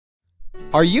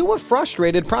Are you a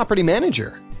frustrated property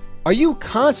manager? Are you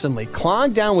constantly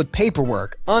clogged down with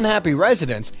paperwork, unhappy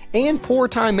residents, and poor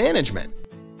time management?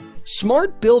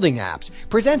 Smart Building Apps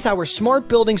presents our Smart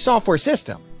Building software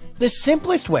system, the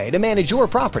simplest way to manage your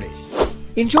properties.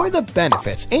 Enjoy the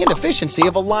benefits and efficiency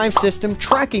of a live system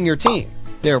tracking your team,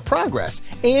 their progress,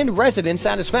 and resident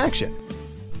satisfaction.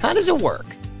 How does it work?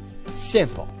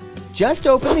 Simple. Just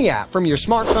open the app from your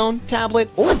smartphone, tablet,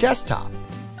 or desktop.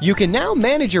 You can now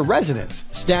manage your residents,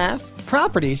 staff,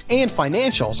 properties, and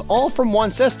financials all from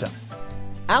one system.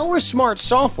 Our smart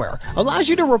software allows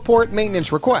you to report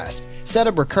maintenance requests, set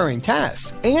up recurring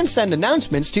tasks, and send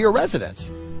announcements to your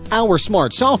residents. Our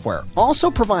smart software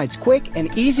also provides quick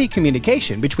and easy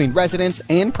communication between residents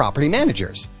and property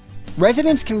managers.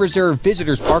 Residents can reserve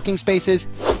visitors' parking spaces,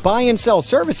 buy and sell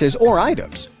services or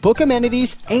items, book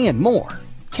amenities, and more.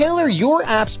 Tailor your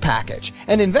app's package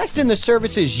and invest in the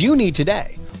services you need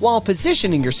today, while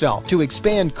positioning yourself to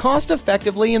expand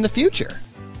cost-effectively in the future.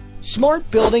 Smart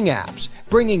Building Apps,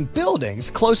 bringing buildings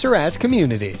closer as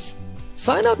communities.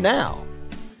 Sign up now.